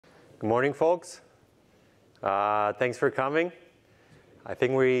Good morning, folks. Thanks for coming. I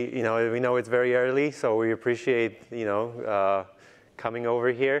think we know it's very early, so we appreciate, coming over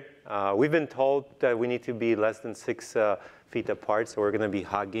here. We've been told that we need to be less than 6 feet apart, so we're going to be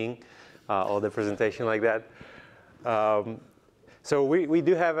hugging all the presentation like that. So we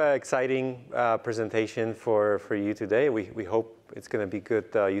do have an exciting presentation for you today. We hope it's going to be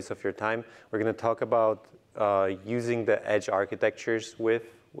good use of your time. We're going to talk about using the edge architectures with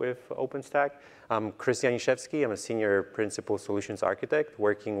Openstack. I'm Chris Janiszewski. I'm a senior principal solutions architect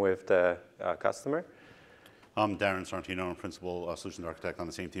working with the customer. I'm Darren Sorrentino. I'm principal solutions architect on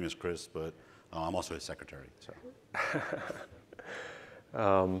the same team as Chris, but I'm also his secretary.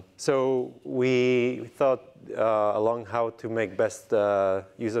 So we thought along how to make best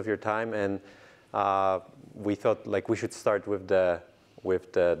use of your time, and we thought we should start with the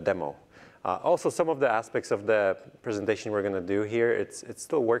demo. Also, some of the aspects of the presentation we're going to do here, it's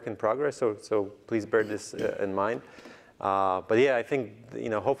still work in progress, so please bear this in mind. But yeah, I think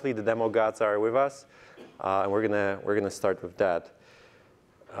hopefully the demo gods are with us, and we're gonna start with that.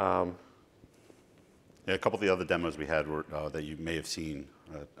 Yeah, a couple of the other demos we had were that you may have seen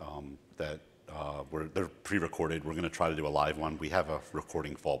they're pre-recorded. We're going to try to do a live one. We have a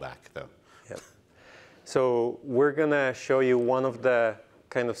recording fallback though. Yep. So we're going to show you one of the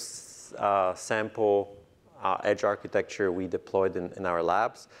kind of sample edge architecture we deployed in our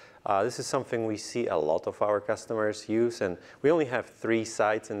labs. This is something we see a lot of our customers use, and we only have 3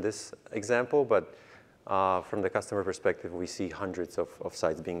 sites in this example, but from the customer perspective, we see hundreds of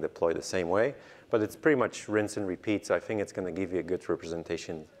sites being deployed the same way. But it's pretty much rinse and repeat, so I think it's going to give you a good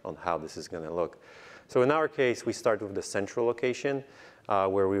representation on how this is going to look. So in our case, we start with the central location,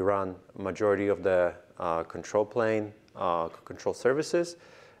 where we run majority of the control plane, control services.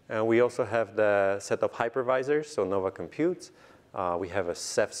 And we also have the set of hypervisors, so Nova computes. We have a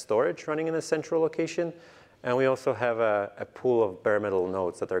Ceph storage running in a central location. And we also have a pool of bare metal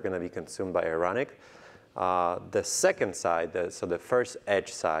nodes that are going to be consumed by Ironic. The second side, so the first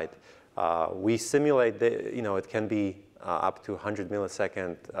edge side, we simulate, it can be up to 100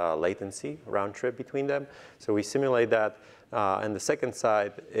 millisecond latency round trip between them. So we simulate that. And the second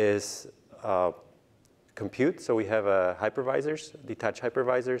side is compute. So we have hypervisors, detached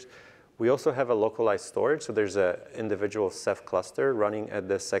hypervisors. We also have a localized storage. So there's an individual Ceph cluster running at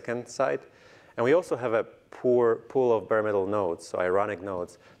the second side. And we also have a pool of bare metal nodes, so Ironic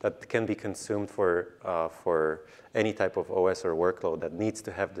nodes, that can be consumed for any type of OS or workload that needs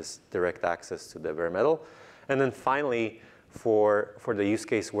to have this direct access to the bare metal. And then finally, for the use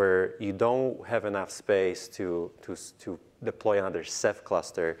case where you don't have enough space to deploy another Ceph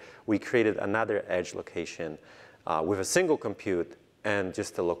cluster, we created another edge location with a single compute and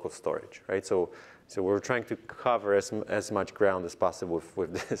just a local storage, right? So we're trying to cover as much ground as possible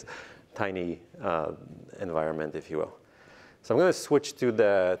with this tiny environment, if you will. So I'm going to switch to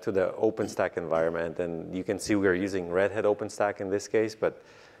the OpenStack environment, and you can see we're using Red Hat OpenStack in this case, but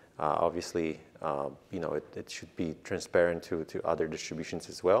obviously, it should be transparent to other distributions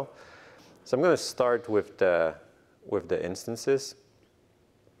as well. So I'm going to start with the instances.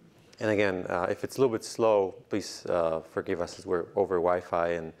 And again, if it's a little bit slow, please forgive us as we're over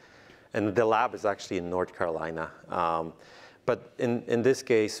Wi-Fi, and the lab is actually in North Carolina. But in this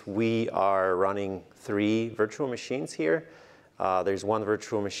case, we are running 3 virtual machines here. There's 1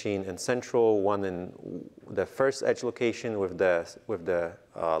 virtual machine in central, 1 in the first edge location with the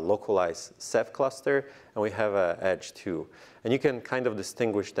localized Ceph cluster, and we have an edge 2. And you can kind of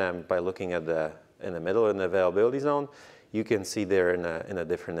distinguish them by looking at in the middle in the availability zone. You can see they're in a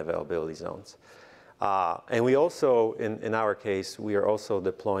different availability zones. And we also, in our case, we are also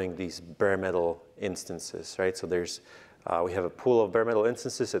deploying these bare metal instances, right? So we have a pool of bare metal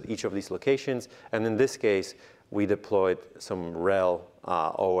instances at each of these locations. And in this case, we deployed some RHEL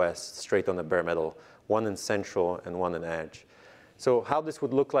OS straight on the bare metal, 1 in central and 1 in edge. So how this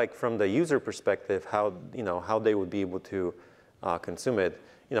would look like from the user perspective, how they would be able to consume it.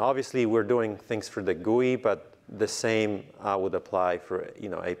 Obviously, we're doing things for the GUI, but the same would apply for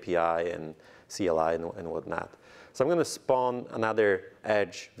API and CLI and whatnot. So I'm going to spawn another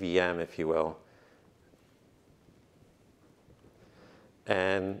edge VM, if you will.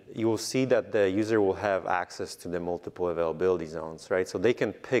 And you will see that the user will have access to the multiple availability zones, right? So they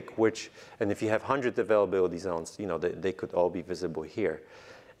can pick which, and if you have 100 availability zones, they could all be visible here.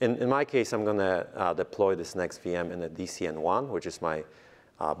 In my case, I'm going to deploy this next VM in a DCN1, which is my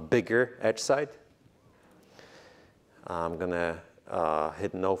bigger edge site. I'm going to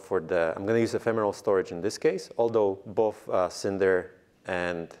hit no for I'm going to use ephemeral storage in this case, although both Cinder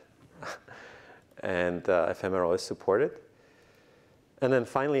and ephemeral is supported. And then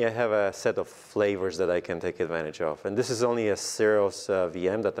finally, I have a set of flavors that I can take advantage of. And this is only a Ceros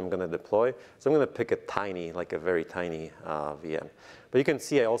VM that I'm going to deploy. So I'm going to pick a tiny, like a very tiny VM. But you can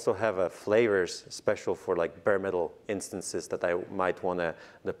see I also have flavors special for like bare metal instances that I might want to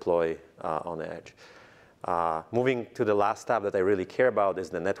deploy on the edge. Moving to the last tab that I really care about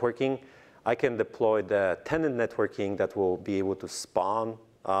is the networking. I can deploy the tenant networking that will be able to spawn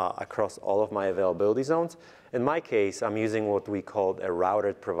across all of my availability zones. In my case, I'm using what we call a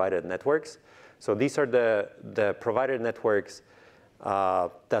routed provided networks. So these are the provided networks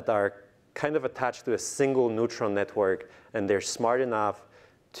that are kind of attached to a single neutron network, and they're smart enough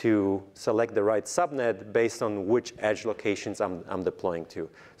to select the right subnet based on which edge locations I'm deploying to.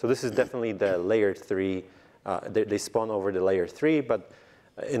 So this is definitely the layer 3. They spawn over the layer 3, but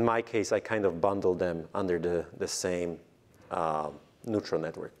in my case, I kind of bundle them under the same neutron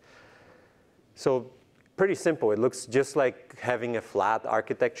network. So pretty simple. It looks just like having a flat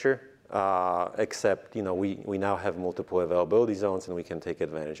architecture, except we now have multiple availability zones, and we can take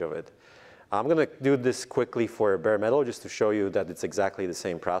advantage of it. I'm going to do this quickly for bare metal just to show you that it's exactly the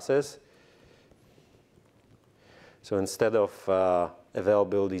same process. So instead of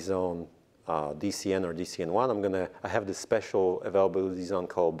availability zone DCN or DCN1, I have this special availability zone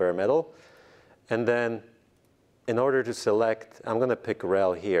called bare metal. And then in order to select, I'm going to pick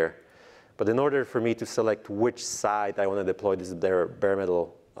rel here. But in order for me to select which side I want to deploy this bare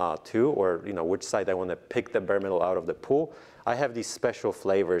metal to, or which side I want to pick the bare metal out of the pool, I have these special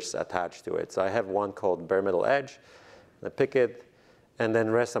flavors attached to it. So I have one called bare metal edge. I pick it, and then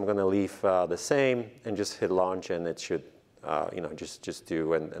rest I'm going to leave the same, and just hit launch, and it should just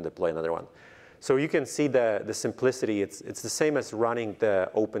do and deploy another one. So you can see the simplicity. It's the same as running the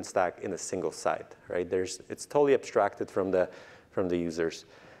OpenStack in a single site, right? It's totally abstracted from the users.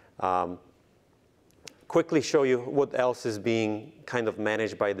 Quickly show you what else is being kind of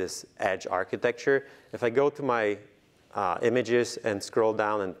managed by this edge architecture. If I go to my images and scroll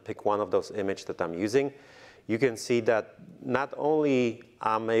down and pick one of those images that I'm using, you can see that not only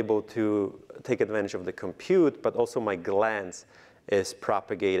I'm able to take advantage of the compute, but also my glance is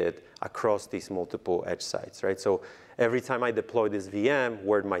propagated across these multiple edge sites, right? So every time I deploy this VM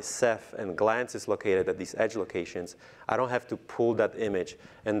where my Ceph and glance is located at these edge locations, I don't have to pull that image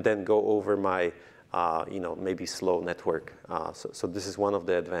and then go over my maybe slow network. So this is one of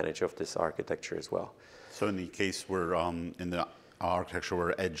the advantages of this architecture as well. So in the case where in the architecture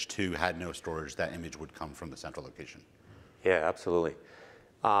where Edge 2 had no storage, that image would come from the central location. Yeah, absolutely.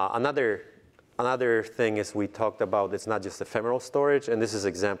 Another thing is we talked about it's not just ephemeral storage, and this is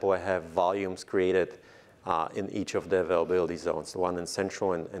example I have volumes created in each of the availability zones, one in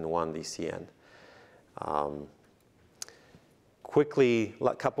central and one DCN. Quickly,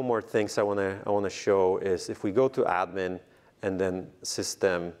 a couple more things I want to show is if we go to admin and then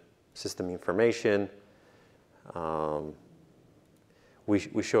system information,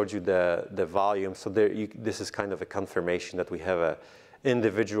 we showed you the volume. So this is kind of a confirmation that we have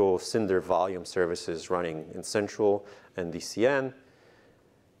individual Cinder volume services running in central and DCN.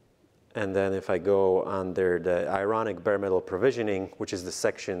 And then if I go under the ironic bare metal provisioning, which is the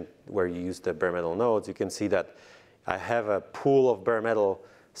section where you use the bare metal nodes, you can see that I have a pool of bare metal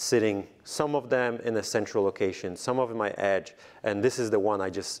sitting, some of them in a central location, some of them my edge, and this is the one I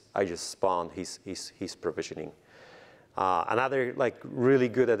just spawned. He's provisioning. Another really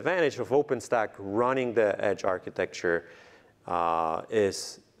good advantage of OpenStack running the edge architecture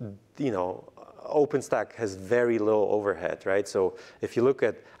is OpenStack has very low overhead, right? So if you look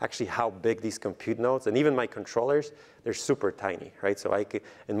at actually how big these compute nodes, and even my controllers, they're super tiny, right? So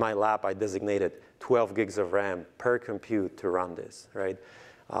in my lab, I designated 12 gigs of RAM per compute to run this, right?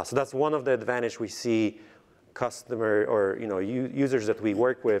 So that's one of the advantages we see customer or users that we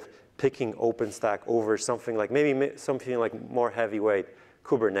work with picking OpenStack over something like more heavyweight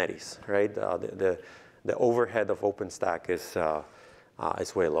Kubernetes, right? The overhead of OpenStack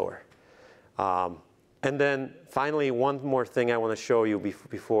is way lower. And then finally, one more thing I want to show you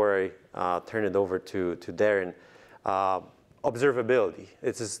before I turn it over to Darren. Observability.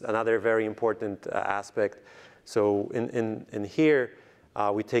 This is another very important aspect. So in here,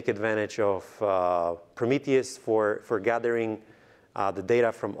 we take advantage of Prometheus for gathering the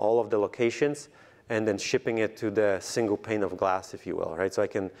data from all of the locations and then shipping it to the single pane of glass, if you will, right? So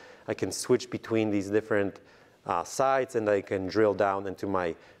I can switch between these different sites, and I can drill down into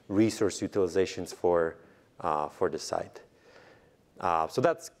my resource utilizations for the site. So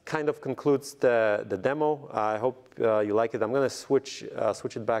that kind of concludes the demo. I hope you like it. I'm going to switch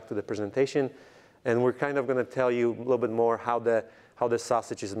it back to the presentation, and we're kind of going to tell you a little bit more how the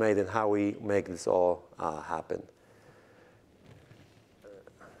sausage is made and how we make this all happen.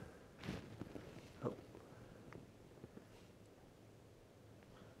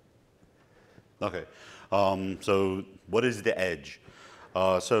 Okay. So what is the edge?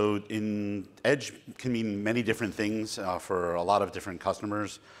 So edge can mean many different things for a lot of different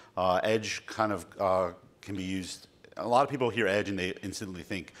customers. Edge kind of can be used. A lot of people hear edge and they instantly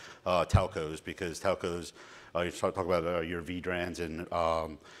think telcos, because telcos, you talk about your VDRANs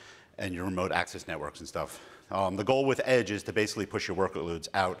and your remote access networks and stuff. The goal with edge is to basically push your workloads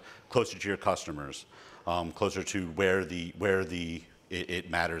out closer to your customers, closer to where it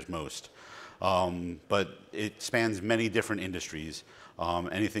matters most. But it spans many different industries,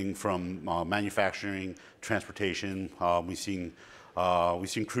 anything from manufacturing, transportation. We've seen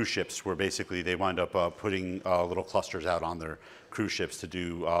cruise ships where basically they wind up putting little clusters out on their cruise ships to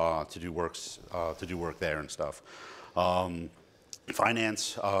do work there and stuff.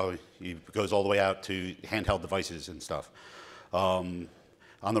 Finance goes all the way out to handheld devices and stuff. On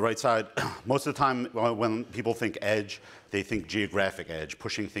the right side, most of the time when people think edge, they think geographic edge,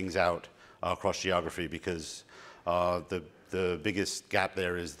 pushing things out across geography, because the biggest gap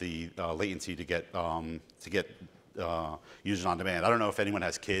there is the latency to get users on demand. I don't know if anyone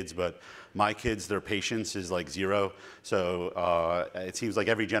has kids, but my kids, their patience is like 0. So it seems like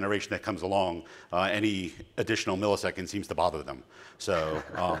every generation that comes along, any additional millisecond seems to bother them. So,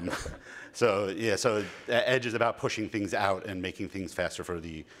 so edge is about pushing things out and making things faster for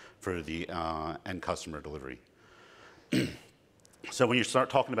the end customer delivery. So when you start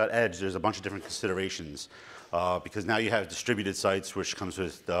talking about edge, there's a bunch of different considerations, because now you have distributed sites, which comes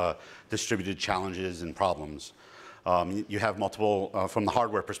with distributed challenges and problems. You have multiple, from the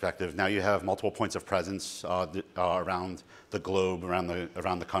hardware perspective, now you have multiple points of presence around the globe, around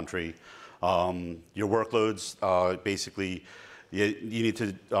the country. Your workloads, basically, you need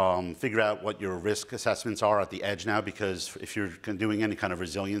to figure out what your risk assessments are at the edge now, because if you're doing any kind of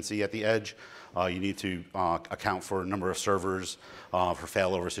resiliency at the edge, you need to account for a number of servers for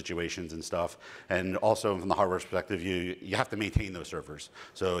failover situations and stuff. And also from the hardware perspective, you have to maintain those servers.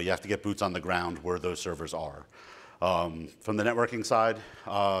 So you have to get boots on the ground where those servers are. From the networking side,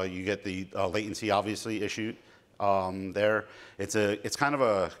 you get the latency, obviously, issue there. It's kind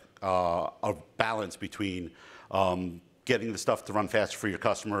of a balance between getting the stuff to run faster for your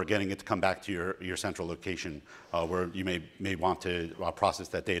customer, or getting it to come back to your central location, where you may want to process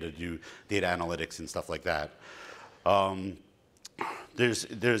that data, do data analytics and stuff like that.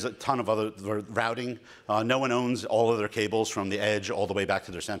 There's a ton of other routing. No one owns all of their cables from the edge all the way back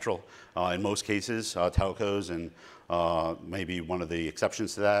to their central. In most cases, telcos and maybe one of the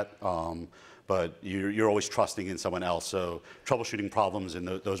exceptions to that. But you're always trusting in someone else. So troubleshooting problems in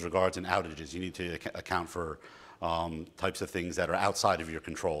those regards and outages, you need to account for types of things that are outside of your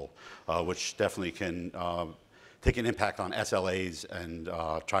control, which definitely can take an impact on SLAs and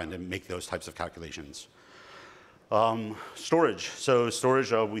trying to make those types of calculations. Storage. So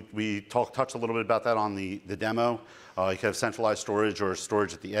storage, we touched a little bit about that on the demo. You can have centralized storage or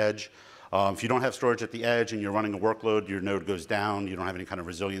storage at the edge. If you don't have storage at the edge and you're running a workload, your node goes down, you don't have any kind of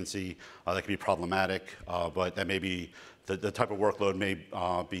resiliency, that can be problematic, but that may be the type of workload may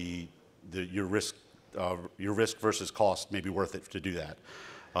be your risk versus cost may be worth it to do that.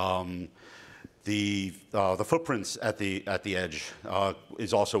 The footprints at the edge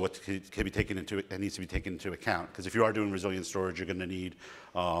is also what can be taken into and needs to be taken into account, because if you are doing resilient storage, you're going to need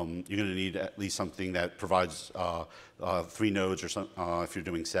at least something that provides 3 nodes, or if you're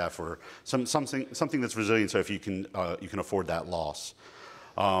doing Ceph, or something that's resilient, so if you can afford that loss.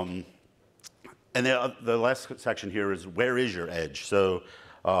 And the last section here is, where is your edge? So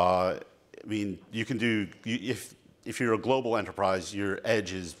I mean, you can do, if you're a global enterprise, your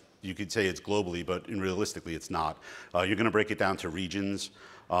edge is, you could say it's globally, but realistically it's not. You're going to break it down to regions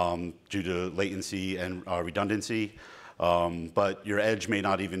due to latency and redundancy, but your edge may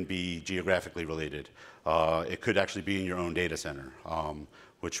not even be geographically related. It could actually be in your own data center,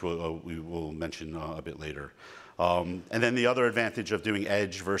 which we will mention a bit later. And then the other advantage of doing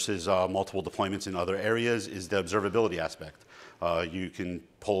edge versus multiple deployments in other areas is the observability aspect. You can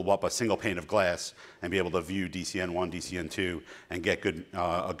pull up a single pane of glass and be able to view DCN1, DCN2, and get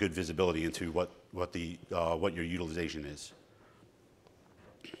a good visibility into what your utilization is.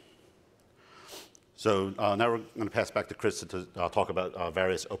 So now we're going to pass back to Chris to talk about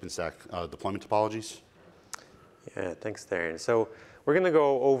various OpenStack deployment topologies. Yeah, thanks, Darren. So we're going to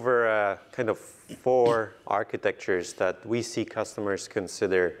go over kind of 4 architectures that we see customers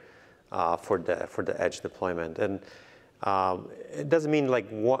consider for the edge deployment. And it doesn't mean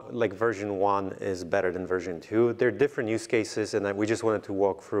like version 1 is better than version 2. They're different use cases, and we just wanted to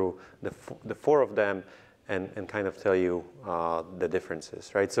walk through the 4 of them and kind of tell you the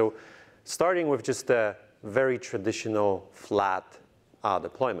differences, right? So starting with just a very traditional flat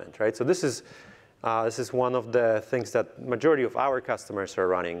deployment, right? So this is This is one of the things that majority of our customers are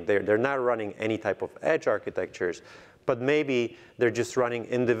running. They're not running any type of edge architectures, but maybe they're just running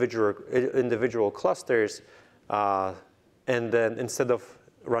individual clusters, and then instead of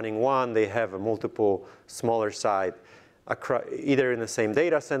running one, they have a multiple smaller site, either in the same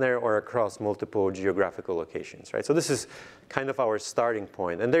data center or across multiple geographical locations, right? So this is kind of our starting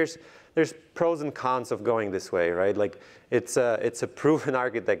point. And there's pros and cons of going this way, right? Like it's a proven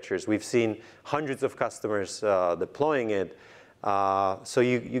architectures. We've seen hundreds of customers deploying it. So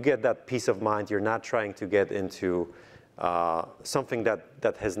you get that peace of mind. You're not trying to get into something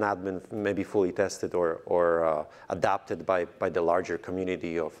that has not been maybe fully tested or adopted by the larger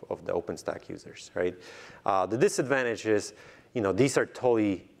community of the OpenStack users, right? The disadvantage is, these are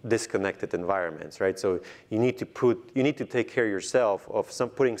totally disconnected environments, right? So you need to take care yourself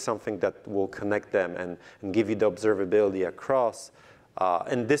of putting something that will connect them and give you the observability across.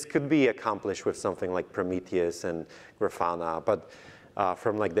 And this could be accomplished with something like Prometheus and Grafana, but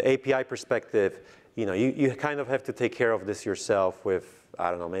from like the API perspective, you kind of have to take care of this yourself with,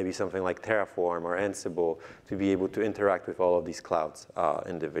 I don't know, maybe something like Terraform or Ansible to be able to interact with all of these clouds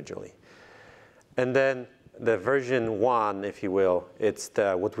individually. And then the version 1, if you will, it's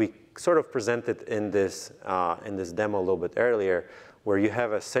what we sort of presented in this demo a little bit earlier, where you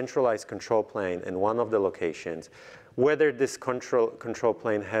have a centralized control plane in one of the locations. Whether this control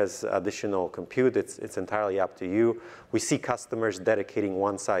plane has additional compute, it's entirely up to you. We see customers dedicating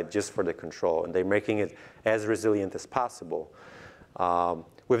one side just for the control, and they're making it as resilient as possible.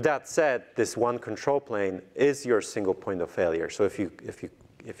 With that said, this one control plane is your single point of failure. So if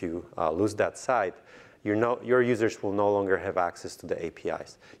you lose that side, your users will no longer have access to the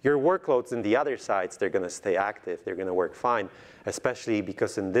APIs. Your workloads in the other sides, they're going to stay active. They're going to work fine, especially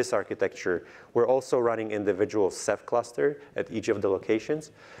because in this architecture, we're also running individual Ceph cluster at each of the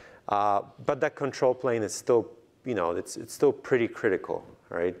locations. But that control plane is still, it's still pretty critical,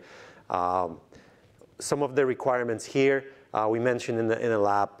 right? Some of the requirements here, we mentioned in the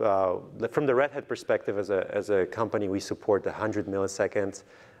lab, from the Red Hat perspective, as a company, we support 100 milliseconds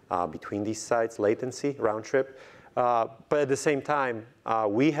between these sites, latency, round trip. But at the same time,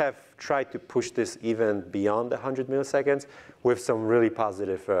 we have tried to push this even beyond the 100 milliseconds with some really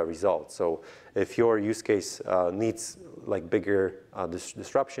positive results. So if your use case needs like bigger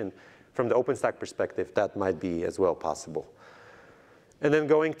disruption, from the OpenStack perspective, that might be as well possible. And then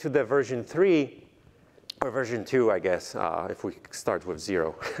going to the version 3, or version 2, I guess, if we start with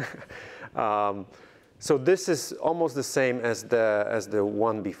 0. So this is almost the same as the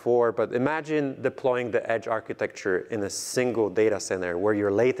one before, but imagine deploying the edge architecture in a single data center where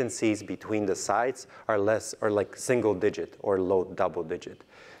your latencies between the sites are like single digit or low double digit.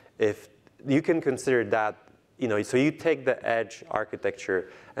 If you can consider that, so you take the edge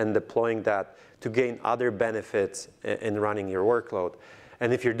architecture and deploying that to gain other benefits in running your workload.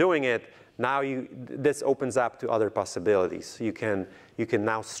 And if you're doing it, now this opens up to other possibilities. You can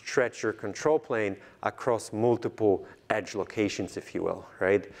now stretch your control plane across multiple edge locations, if you will,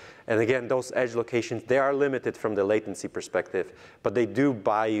 right? And again, those edge locations, they are limited from the latency perspective, but they do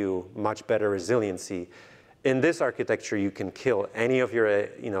buy you much better resiliency. In this architecture, you can kill any of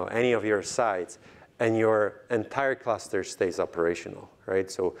your sites, and your entire cluster stays operational,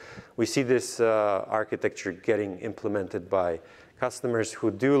 right? So we see this architecture getting implemented by customers who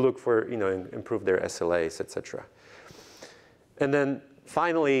do look for, improve their SLAs, et cetera. And then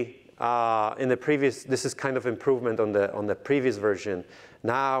finally, in the previous, this is kind of improvement on the previous version.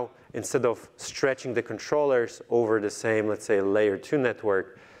 Now, instead of stretching the controllers over the same, let's say, layer 2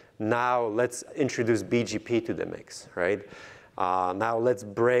 network, now let's introduce BGP to the mix, right? Now let's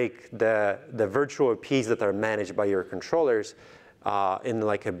break the virtual IPs that are managed by your controllers in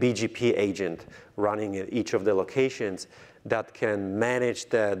like a BGP agent running at each of the locations that can manage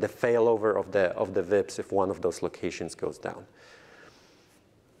the failover of the VIPs if one of those locations goes down.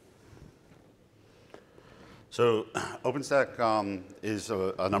 So OpenStack is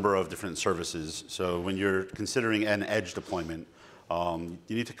a number of different services. So when you're considering an edge deployment, you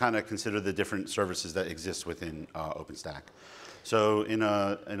need to kind of consider the different services that exist within OpenStack. So in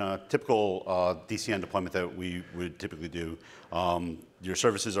a typical DCN deployment that we would typically do, your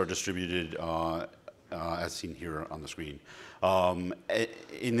services are distributed as seen here on the screen.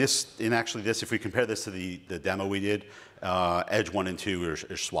 If we compare this to the demo we did, Edge 1 and 2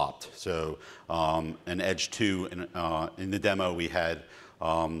 are swapped. So in Edge 2, in the demo, we had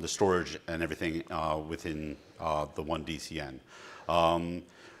the storage and everything within the one DCN.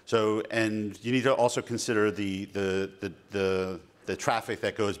 And you need to also consider the the traffic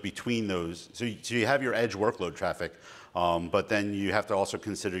that goes between those. So you have your edge workload traffic, but then you have to also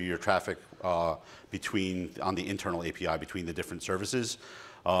consider your traffic on the internal API between the different services.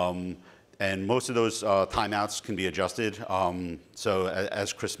 And most of those timeouts can be adjusted. So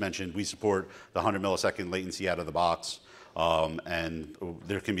as Chris mentioned, we support the 100 millisecond latency out of the box. And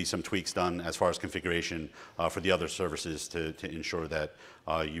there can be some tweaks done as far as configuration for the other services to ensure that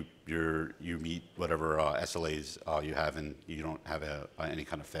you meet whatever SLAs you have and you don't have any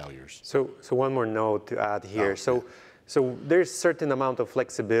kind of failures. So one more note to add here. So there's certain amount of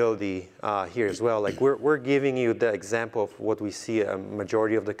flexibility here as well. Like we're giving you the example of what we see a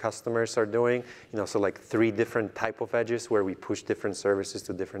majority of the customers are doing. So like 3 different type of edges where we push different services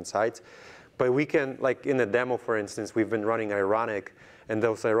to different sites. But we can, like in a demo, for instance, we've been running Ironic, and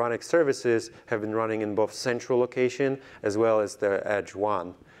those Ironic services have been running in both central location as well as the edge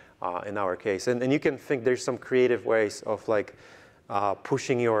one in our case. And you can think there's some creative ways of like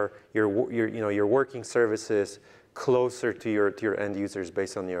pushing your working services closer to your end users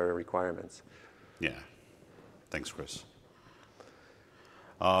based on your requirements. Yeah, thanks, Chris.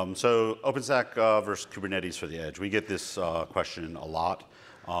 So OpenStack versus Kubernetes for the edge. We get this question a lot,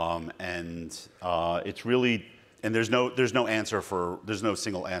 and it's really, and there's no single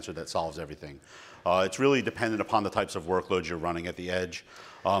answer that solves everything. It's really dependent upon the types of workloads you're running at the edge.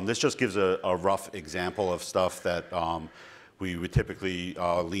 This just gives a rough example of stuff that we would typically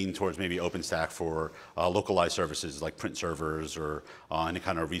lean towards maybe OpenStack for localized services like print servers or any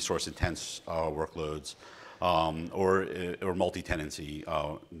kind of resource-intense workloads, or multi-tenancy.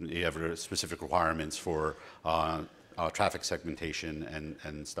 You have specific requirements for traffic segmentation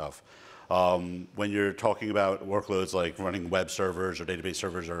and stuff. When you're talking about workloads like running web servers or database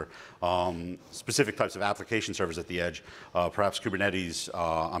servers or specific types of application servers at the edge, perhaps Kubernetes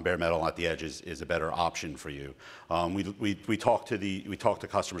on bare metal at the edge is a better option for you. We talk to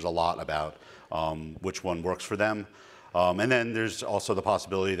customers a lot about which one works for them. And then there's also the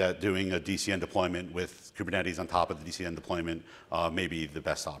possibility that doing a DCN deployment with Kubernetes on top of the DCN deployment may be the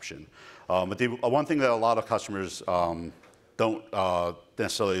best option. But the one thing that a lot of customers don't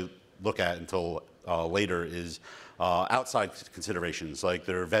necessarily look at until later is outside considerations like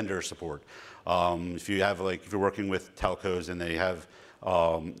their vendor support. If you're working with telcos and they have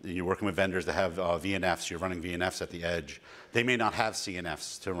you're working with vendors that have VNFs, you're running VNFs at the edge, they may not have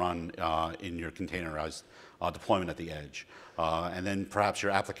CNFs to run in your containerized deployment at the edge. And then perhaps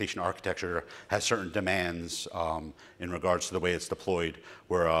your application architecture has certain demands in regards to the way it's deployed,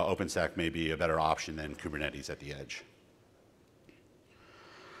 where OpenStack may be a better option than Kubernetes at the edge.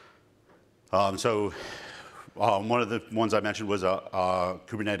 One of the ones I mentioned was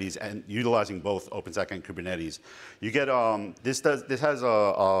Kubernetes, and utilizing both OpenStack and Kubernetes. You get this has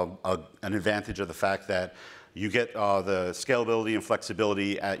an advantage of the fact that you get the scalability and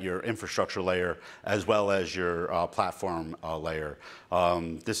flexibility at your infrastructure layer as well as your platform layer.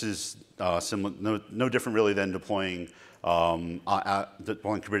 This is no different really than deploying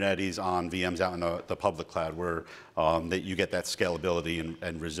Kubernetes on VMs out in the public cloud, where that you get that scalability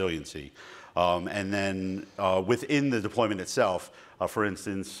and resiliency. And then within the deployment itself, for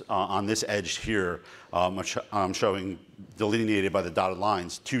instance, on this edge here, I'm showing delineated by the dotted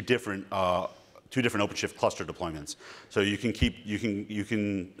lines two different OpenShift cluster deployments. So you can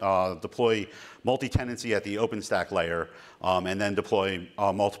deploy multi-tenancy at the OpenStack layer, and then deploy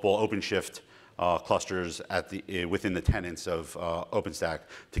multiple OpenShift clusters within the tenants of OpenStack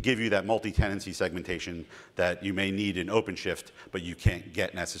to give you that multi-tenancy segmentation that you may need in OpenShift, but you can't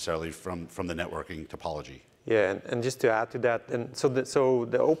get necessarily from the networking topology. Yeah, and just to add to that, and so the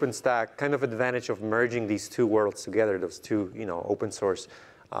OpenStack kind of advantage of merging these two worlds together, those two open source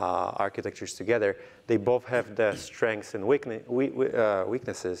architectures together, they both have the strengths and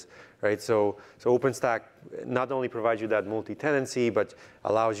weaknesses, right? So OpenStack not only provides you that multi-tenancy, but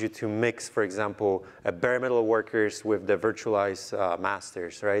allows you to mix, for example, bare metal workers with the virtualized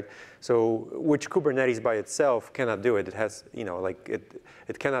masters, right? So which Kubernetes by itself cannot do it. It has,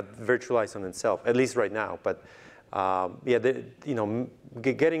 it cannot virtualize on itself, at least right now. But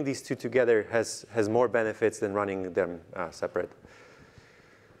getting these two together has more benefits than running them separate.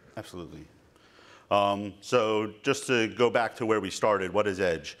 Absolutely. So just to go back to where we started, what is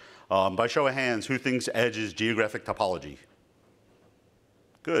edge? By show of hands, who thinks edge is geographic topology?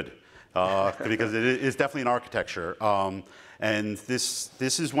 Good, because it is definitely an architecture. And this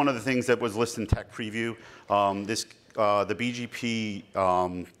is one of the things that was listed in Tech Preview. The BGP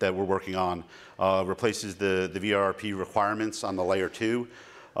that we're working on replaces the VRRP requirements on the layer 2.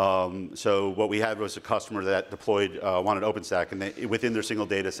 So what we had was a customer that deployed, wanted OpenStack, and within their single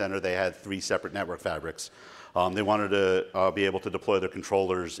data center, they had 3 separate network fabrics. They wanted to be able to deploy their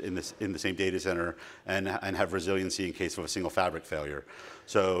controllers in the same data center and have resiliency in case of a single fabric failure.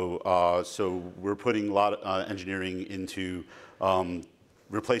 So we're putting a lot of engineering into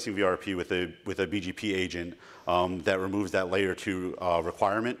replacing VRP with a BGP agent that removes that layer 2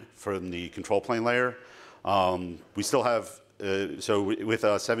 requirement from the control plane layer. We still have, so with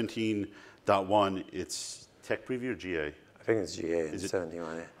 17.1, it's tech preview or GA? I think it's GA in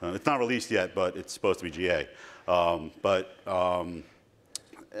 71. It's not released yet, but it's supposed to be GA. But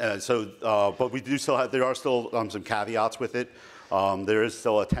we do still have, there are still some caveats with it. There is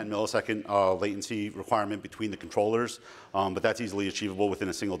still a 10 millisecond latency requirement between the controllers, but that's easily achievable within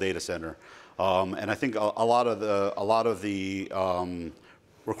a single data center. And I think a lot of the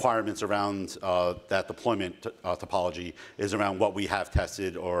requirements around that deployment topology is around what we have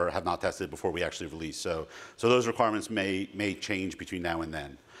tested or have not tested before we actually release. So those requirements may change between now and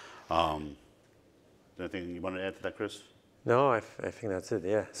then. Anything you want to add to that, Chris? No, I think that's it.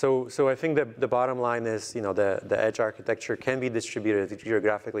 Yeah. So I think the bottom line is, the edge architecture can be distributed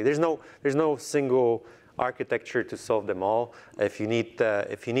geographically. There's no single architecture to solve them all. If you need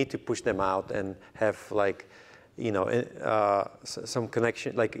to push them out and have some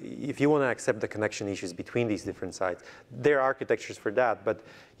connection, like if you want to accept the connection issues between these different sites, there are architectures for that. But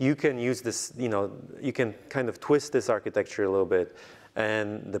you can use this. You can kind of twist this architecture a little bit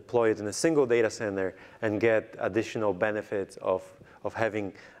and deploy it in a single data center and get additional benefits of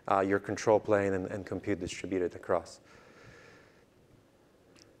having your control plane and compute distributed across.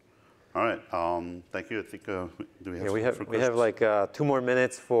 All right. Thank you. I think do we have? Yeah, we have like 2 more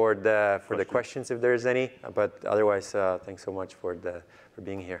minutes for the questions if there's any. But otherwise, thanks so much for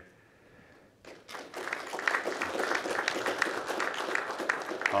being here.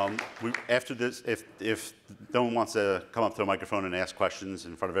 After this, if no one wants to come up to the microphone and ask questions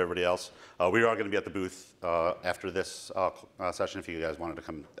in front of everybody else, we are going to be at the booth after this session if you guys wanted to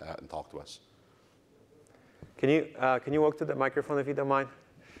come and talk to us. Can you walk to the microphone if you don't mind?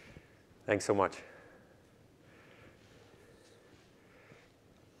 Thanks so much.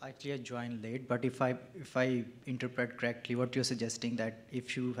 Actually, I joined late, but if I interpret correctly, what you're suggesting that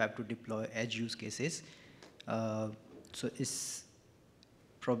if you have to deploy edge use cases, so is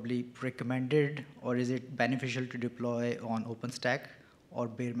probably recommended, or is it beneficial to deploy on OpenStack or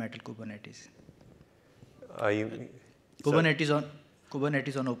bare metal Kubernetes? Kubernetes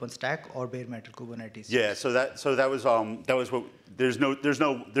on OpenStack or bare metal Kubernetes? Yeah, so that was what there's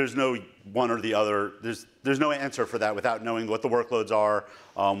no one or the other. There's no answer for that without knowing what the workloads are,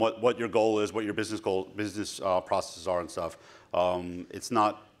 what your goal is, what your business processes are and stuff.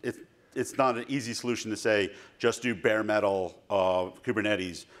 It's not an easy solution to say just do bare metal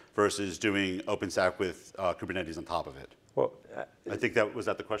Kubernetes versus doing OpenStack with Kubernetes on top of it. Well, I think was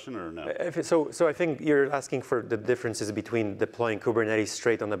that the question or no? So I think you're asking for the differences between deploying Kubernetes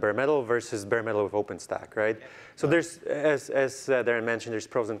straight on the bare metal versus bare metal with OpenStack, right? Yeah. So there's, as Darren mentioned, there's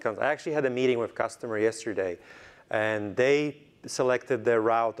pros and cons. I actually had a meeting with a customer yesterday, and they selected the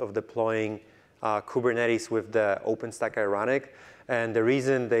route of deploying Kubernetes with the OpenStack Ironic. And the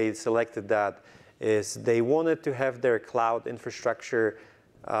reason they selected that is they wanted to have their cloud infrastructure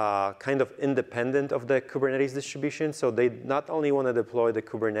kind of independent of the Kubernetes distribution. So they not only want to deploy the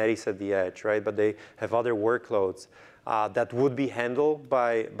Kubernetes at the edge, right, but they have other workloads that would be handled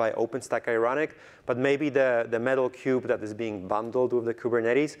by OpenStack Ironic. But maybe the metal cube that is being bundled with the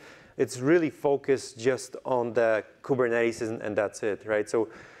Kubernetes, it's really focused just on the Kubernetes and that's it, right? So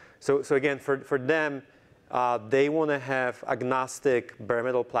again, for them, they want to have agnostic bare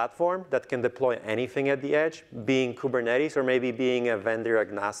metal platform that can deploy anything at the edge, being Kubernetes or maybe being a vendor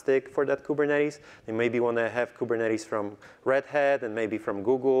agnostic for that Kubernetes. They maybe want to have Kubernetes from Red Hat and maybe from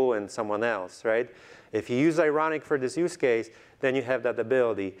Google and someone else, right? If you use Ironic for this use case, then you have that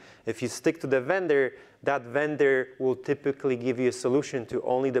ability. If you stick to the vendor, that vendor will typically give you a solution to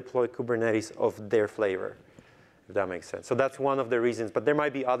only deploy Kubernetes of their flavor, if that makes sense. So that's one of the reasons, but there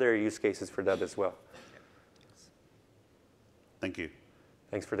might be other use cases for that as well. Thank you.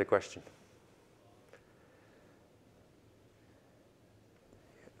 Thanks for the question.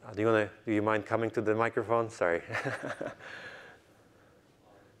 Do you mind coming to the microphone? Sorry.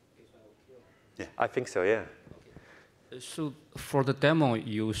 Yeah. I think so, yeah. So for the demo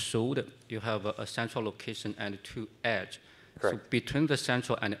you showed, you have a central location and 2 edge. Correct. So between the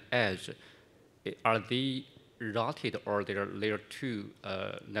central and edge, are they routed or they are layer 2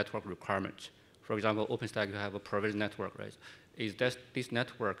 network requirements? For example, OpenStack, you have a provision network, right? Is this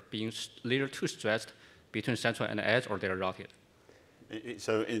network being layer 2 stretched between central and edge, or they are routed?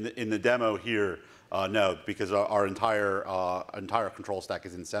 So in the demo here, no, because our entire control stack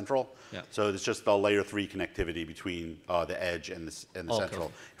is in central. Yeah. So it's just the layer 3 connectivity between the edge and the Okay.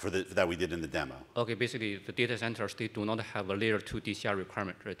 central that we did in the demo. Okay, basically the data centers, they do not have a layer 2 DCI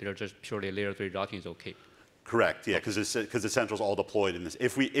requirement, right? They're just purely layer 3 routing is okay. Correct. Yeah, because the central's all deployed in this.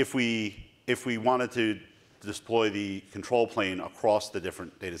 If we wanted to deploy the control plane across the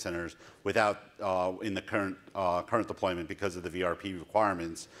different data centers without in the current deployment because of the VRP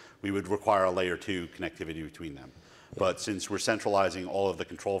requirements, we would require a layer 2 connectivity between them. But since we're centralizing all of the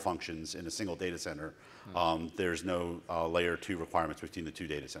control functions in a single data center, there's no layer 2 requirements between the two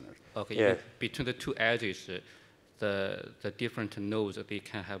data centers. Okay, Yeah. between the two edges, the different nodes, they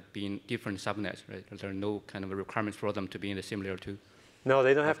can have been different subnets, right? There are no kind of requirements for them to be in the same layer 2. No,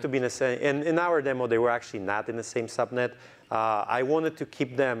 they don't have to be in the same. In our demo, they were actually not in the same subnet. I wanted to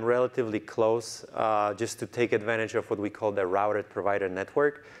keep them relatively close just to take advantage of what we call the routed provider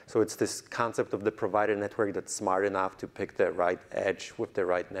network. So it's this concept of the provider network that's smart enough to pick the right edge with the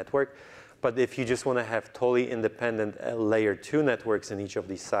right network. But if you just want to have totally independent layer 2 networks in each of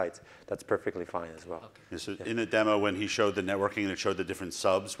these sites, that's perfectly fine as well. Okay. Yeah, so in the demo, when he showed the networking and it showed the different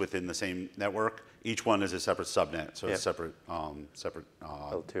subs within the same network, each one is a separate subnet, so it's a separate,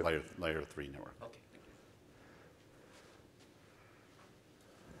 L2. layer 3 network. Okay.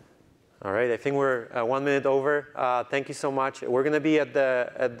 All right, I think we're 1 minute over. Thank you so much. We're going to be at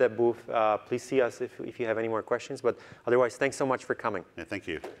the booth. Please see us if you have any more questions. But otherwise, thanks so much for coming. Yeah, thank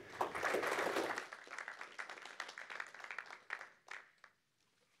you.